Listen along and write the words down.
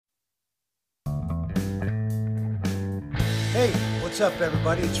Hey, what's up,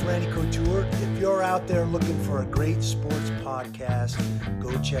 everybody? It's Randy Couture. If you're out there looking for a great sports podcast,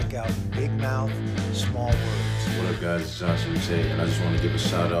 go check out Big Mouth, Small Words. What up, guys? It's Johnson Rute, and I just want to give a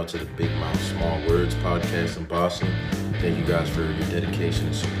shout out to the Big Mouth, Small Words podcast in Boston. Thank you guys for your dedication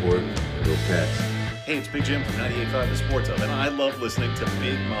and support. Go Pats. Hey, it's Big Jim from 98.5 The Sports Hub, and I love listening to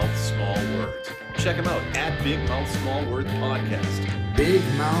Big Mouth Small Words. Check them out at Big Mouth Small Words Podcast. Big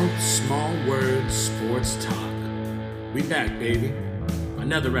Mouth Small Words Sports Talk. We back, baby.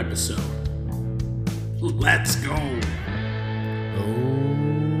 Another episode. Let's go.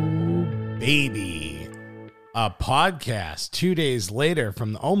 Oh, baby. A podcast 2 days later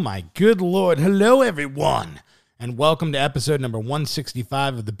from, oh my good Lord. Hello, everyone. And welcome to episode number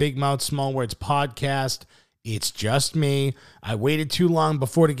 165 of the Big Mouth Small Words podcast. It's just me. I waited too long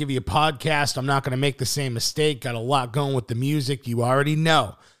before to give you a podcast. I'm not going to make the same mistake. Got a lot going with the music. You already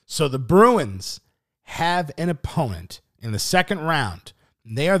know. So the Bruins have an opponent in the second round.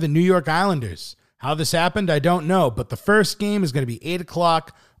 They are the New York Islanders. How this happened, I don't know. But the first game is going to be 8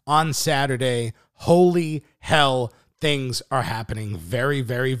 o'clock on Saturday. Holy hell. Things are happening very,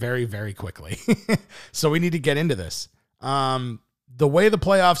 very, very, very quickly. So we need to get into this. The way the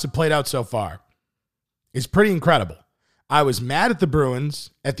playoffs have played out so far is pretty incredible. I was mad at the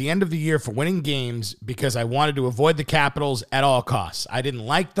Bruins at the end of the year for winning games because I wanted to avoid the Capitals at all costs. I didn't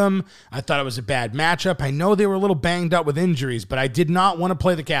like them. I thought it was a bad matchup. I know they were a little banged up with injuries, but I did not want to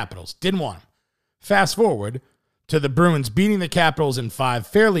play the Capitals. Didn't want them. Fast forward to the Bruins beating the Capitals in 5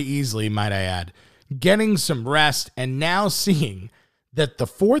 fairly easily, might I add, getting some rest, and now seeing that the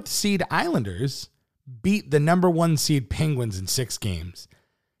 4th seed Islanders beat the number 1 seed Penguins in 6 games.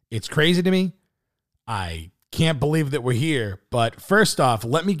 It's crazy to me. I can't believe that we're here, but first off,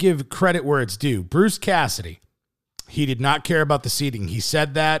 let me give credit where it's due. Bruce Cassidy, he did not care about the seeding. He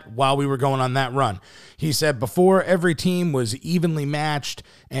said that while we were going on that run. He said before every team was evenly matched,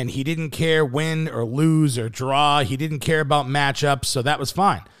 and he didn't care win or lose or draw. He didn't care about matchups, so that was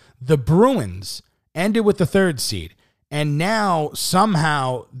fine. The Bruins ended with the 3rd seed, and now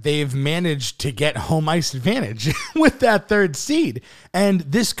somehow they've managed to get home ice advantage with that 3rd seed, and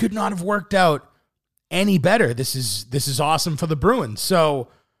this could not have worked out any better. This is awesome for the Bruins. So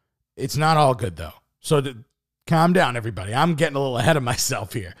it's not all good though. So calm down, everybody. I'm getting a little ahead of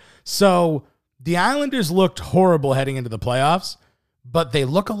myself here. So the Islanders looked horrible heading into the playoffs, but they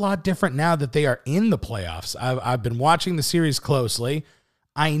look a lot different now that they are in the playoffs. I've been watching the series closely.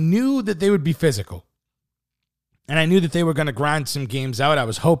 I knew that they would be physical, and I knew that they were going to grind some games out. I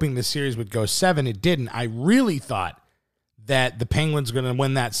was hoping the series would go 7. It didn't. I really thought that the Penguins were going to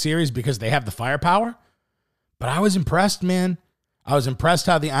win that series because they have the firepower. But I was impressed, man. I was impressed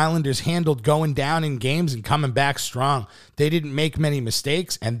how the Islanders handled going down in games and coming back strong. They didn't make many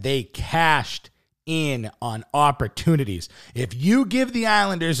mistakes, and they cashed in on opportunities. If you give the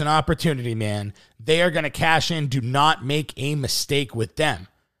Islanders an opportunity, man, they are going to cash in. Do not make a mistake with them.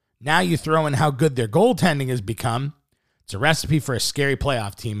 Now you throw in how good their goaltending has become. It's a recipe for a scary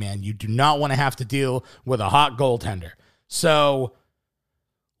playoff team, man. You do not want to have to deal with a hot goaltender. So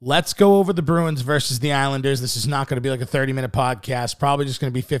let's go over the Bruins versus the Islanders. This is not going to be like a 30-minute podcast, probably just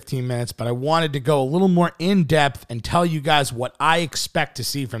going to be 15 minutes, but I wanted to go a little more in-depth and tell you guys what I expect to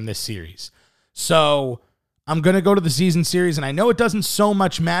see from this series. So I'm going to go to the season series, and I know it doesn't so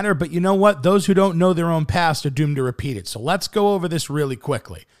much matter, but you know what? Those who don't know their own past are doomed to repeat it. So let's go over this really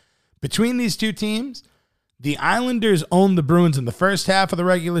quickly. Between these two teams, the Islanders owned the Bruins in the first half of the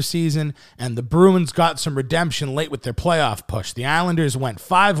regular season, and the Bruins got some redemption late with their playoff push. The Islanders went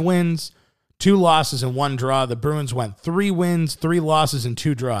 5 wins, 2 losses, and 1 draw. The Bruins went 3 wins, 3 losses, and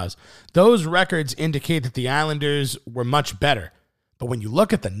 2 draws. Those records indicate that the Islanders were much better. But when you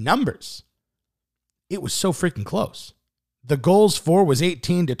look at the numbers, it was so freaking close. The goals for was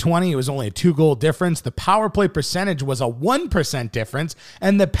 18-20. It was only a 2-goal difference. The power play percentage was a 1% difference,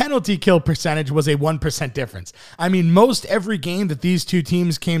 and the penalty kill percentage was a 1% difference. I mean, most every game that these two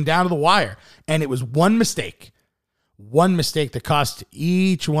teams came down to the wire, and it was one mistake that cost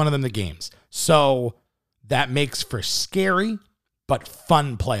each one of them the games. So that makes for scary but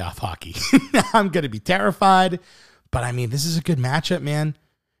fun playoff hockey. I'm going to be terrified, but I mean, this is a good matchup, man.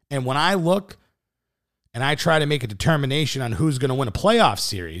 And when I look and I try to make a determination on who's going to win a playoff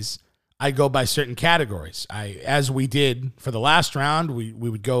series, I go by certain categories. As we did for the last round, we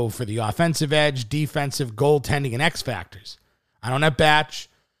would go for the offensive edge, defensive, goaltending, and X factors. I don't have Batch.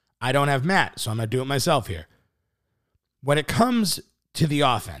 I don't have Matt, so I'm going to do it myself here. When it comes to the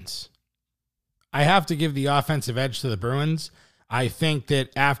offense, I have to give the offensive edge to the Bruins. I think that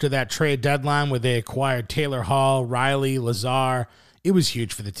after that trade deadline where they acquired Taylor Hall, Riley, Lazar, it was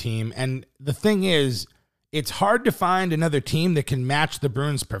huge for the team. And the thing is, it's hard to find another team that can match the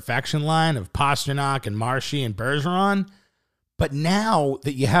Bruins' perfection line of Pasternak and Marshy and Bergeron. But now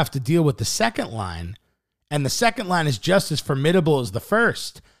that you have to deal with the second line, and the second line is just as formidable as the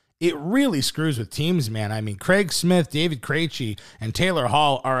first, it really screws with teams, man. I mean, Craig Smith, David Krejci, and Taylor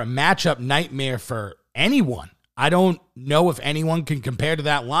Hall are a matchup nightmare for anyone. I don't know if anyone can compare to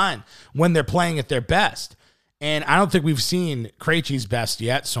that line when they're playing at their best. And I don't think we've seen Krejci's best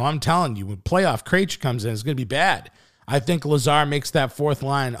yet, so I'm telling you, when playoff Krejci comes in, it's going to be bad. I think Lazar makes that fourth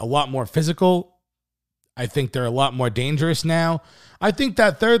line a lot more physical. I think they're a lot more dangerous now. I think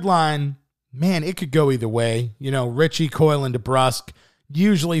that third line, man, it could go either way. You know, Ritchie, Coyle, and DeBrusk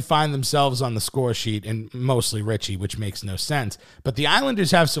usually find themselves on the score sheet, and mostly Ritchie, which makes no sense. But the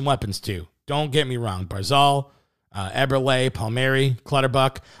Islanders have some weapons too. Don't get me wrong. Barzal, Eberle, Palmieri,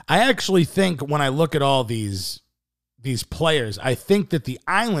 Clutterbuck. I actually think when I look at all these players, I think that the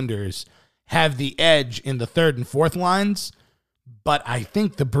Islanders have the edge in the third and fourth lines, but I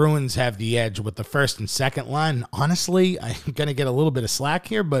think the Bruins have the edge with the first and second line. And honestly, I'm going to get a little bit of slack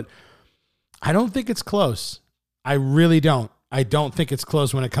here, but I don't think it's close. I really don't. I don't think it's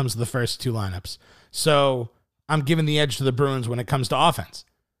close when it comes to the first two lineups. So I'm giving the edge to the Bruins when it comes to offense.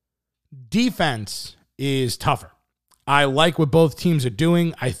 Defense is tougher. I like what both teams are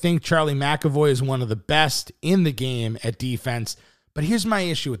doing. I think Charlie McAvoy is one of the best in the game at defense. But here's my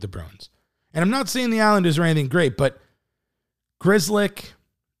issue with the Bruins. And I'm not saying the Islanders are anything great, but Grzelcyk,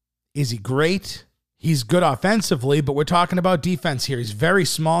 is he great? He's good offensively, but we're talking about defense here. He's very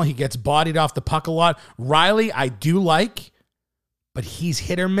small. He gets bodied off the puck a lot. Riley, I do like, but he's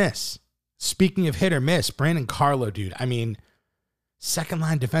hit or miss. Speaking of hit or miss, Brandon Carlo, dude, I mean, second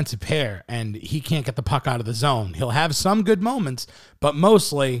line defensive pair, and he can't get the puck out of the zone. He'll have some good moments, but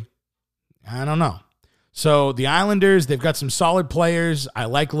mostly, I don't know. So the Islanders, they've got some solid players. I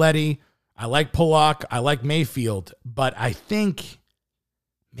like Leddy. I like Pulock. I like Mayfield. But I think,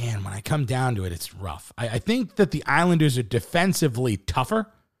 man, when I come down to it, it's rough. I think that the Islanders are defensively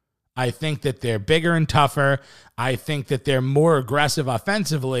tougher. I think that they're bigger and tougher. I think that they're more aggressive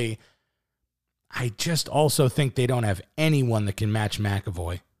offensively. I just also think they don't have anyone that can match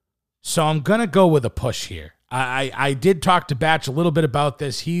McAvoy. So I'm going to go with a push here. I did talk to Batch a little bit about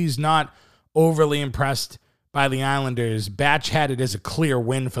this. He's not overly impressed by the Islanders. Batch had it as a clear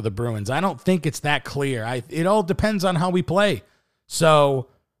win for the Bruins. I don't think it's that clear. It all depends on how we play. So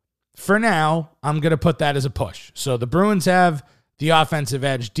for now, I'm going to put that as a push. So the Bruins have the offensive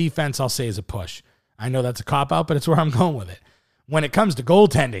edge. Defense, I'll say, is a push. I know that's a cop-out, but it's where I'm going with it. When it comes to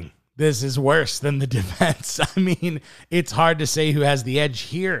goaltending, this is worse than the defense. I mean, it's hard to say who has the edge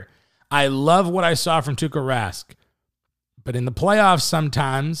here. I love what I saw from Tuukka Rask, but in the playoffs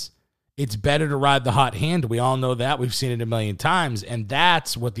sometimes it's better to ride the hot hand. We all know that. We've seen it a million times, and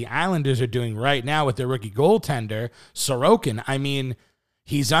that's what the Islanders are doing right now with their rookie goaltender, Sorokin. I mean,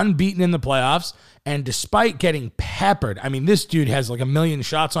 he's unbeaten in the playoffs, and despite getting peppered, I mean, this dude has like 1 million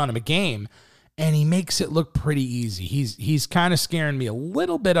shots on him a game, and he makes it look pretty easy. He's kind of scaring me a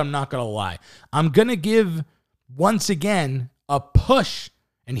little bit, I'm not going to lie. I'm going to give, once again, a push.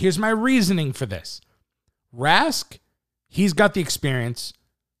 And here's my reasoning for this. Rask, he's got the experience.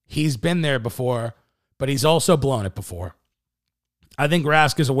 He's been there before, but he's also blown it before. I think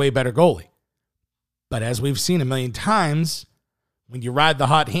Rask is a way better goalie. But as we've seen 1 million times, when you ride the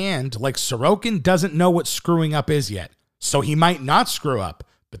hot hand, like Sorokin doesn't know what screwing up is yet. So he might not screw up.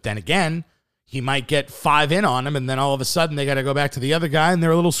 But then again, he might get 5 in on him, and then all of a sudden they got to go back to the other guy, and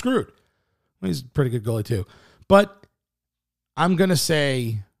they're a little screwed. Well, he's a pretty good goalie too. But I'm going to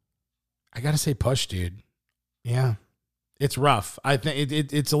say, I got to say push, dude. Yeah, it's rough. I think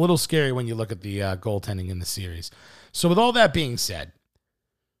it's a little scary when you look at the goaltending in the series. So with all that being said,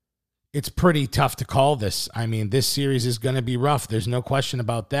 it's pretty tough to call this. I mean, this series is going to be rough. There's no question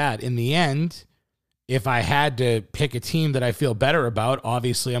about that. In the end, if I had to pick a team that I feel better about,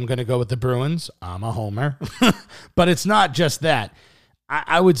 obviously I'm going to go with the Bruins. I'm a homer. But it's not just that.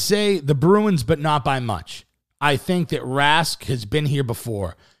 I would say the Bruins, but not by much. I think that Rask has been here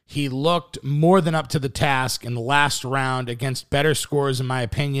before. He looked more than up to the task in the last round against better scores, in my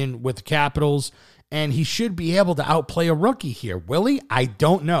opinion, with the Capitals, and he should be able to outplay a rookie here. Will he? I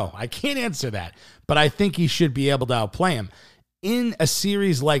don't know. I can't answer that, but I think he should be able to outplay him. In a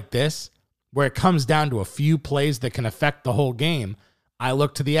series like this, where it comes down to a few plays that can affect the whole game, I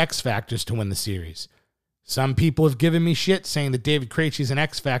look to the X factors to win the series. Some people have given me shit saying that David Krejci is an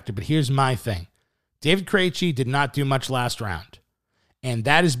X factor, but here's my thing. David Krejci did not do much last round. And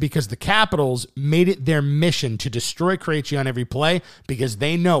that is because the Capitals made it their mission to destroy Krejci on every play because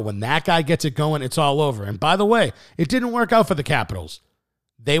they know when that guy gets it going, it's all over. And by the way, it didn't work out for the Capitals.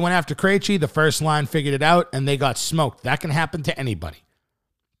 They went after Krejci. The first line figured it out, and they got smoked. That can happen to anybody.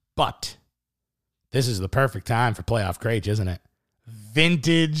 But this is the perfect time for playoff Krejci, isn't it?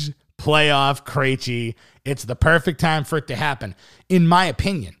 Vintage playoff Krejci. It's the perfect time for it to happen. In my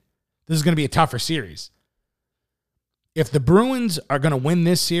opinion, this is going to be a tougher series. If the Bruins are going to win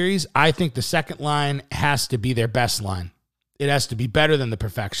this series, I think the second line has to be their best line. It has to be better than the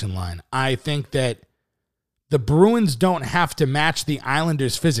perfection line. I think that the Bruins don't have to match the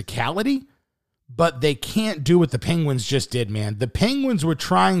Islanders' physicality, but they can't do what the Penguins just did, man. The Penguins were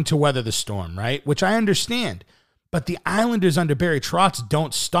trying to weather the storm, right? Which I understand. But the Islanders under Barry Trotz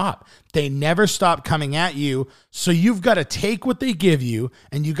don't stop. They never stop coming at you. So you've got to take what they give you,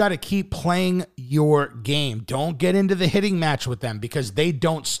 and you got to keep playing your game. Don't get into the hitting match with them because they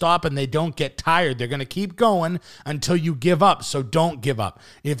don't stop and they don't get tired. They're going to keep going until you give up. So don't give up.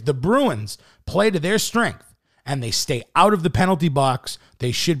 If the Bruins play to their strength, and they stay out of the penalty box,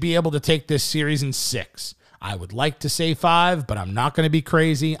 they should be able to take this series in 6. I would like to say 5, but I'm not going to be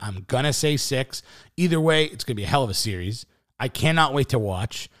crazy. I'm going to say 6. Either way, it's going to be a hell of a series. I cannot wait to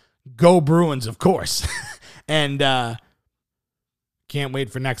watch. Go Bruins, of course. And can't wait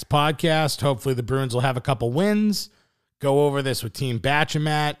for next podcast. Hopefully the Bruins will have a couple wins. Go over this with Team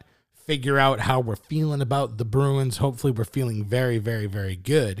Batchamat. Figure out how we're feeling about the Bruins. Hopefully we're feeling very, very, very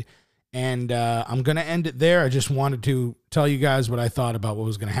good. And I'm going to end it there. I just wanted to tell you guys what I thought about what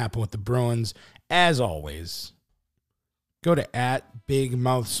was going to happen with the Bruins. As always, go to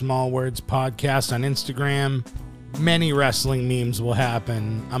 @BigMouthSmallWords Podcast on Instagram. Many wrestling memes will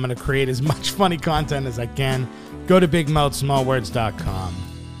happen. I'm going to create as much funny content as I can. Go to BigMouthSmallWords.com.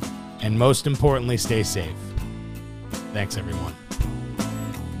 And most importantly, stay safe. Thanks, everyone.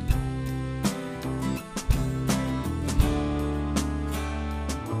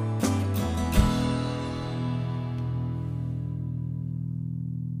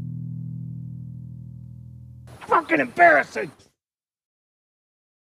 Fucking embarrassing!